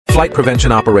Flight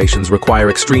prevention operations require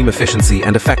extreme efficiency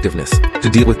and effectiveness to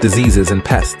deal with diseases and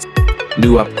pests.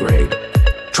 New upgrade.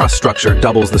 Truss structure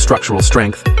doubles the structural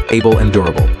strength, able and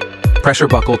durable. Pressure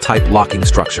buckle type locking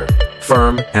structure,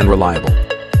 firm and reliable.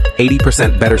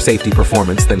 80% better safety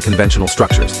performance than conventional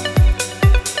structures.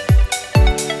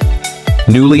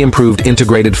 Newly improved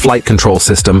integrated flight control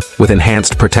system with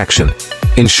enhanced protection.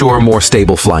 Ensure more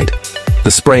stable flight.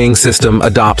 The spraying system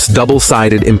adopts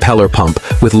double-sided impeller pump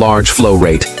with large flow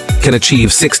rate. Can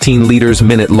achieve 16 liters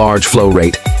minute large flow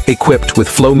rate, equipped with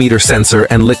flow meter sensor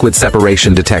and liquid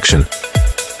separation detection.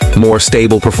 More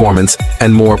stable performance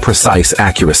and more precise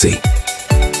accuracy.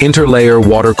 Interlayer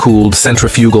water-cooled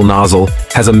centrifugal nozzle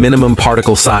has a minimum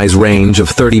particle size range of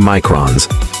 30 microns.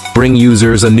 Bring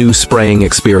users a new spraying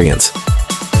experience.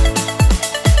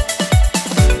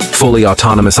 Fully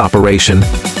autonomous operation,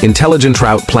 intelligent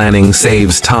route planning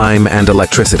saves time and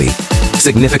electricity.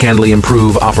 Significantly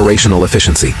improve operational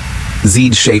efficiency.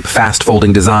 Z-shape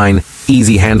fast-folding design,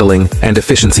 easy handling, and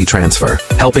efficiency transfer,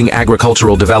 helping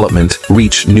agricultural development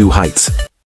reach new heights.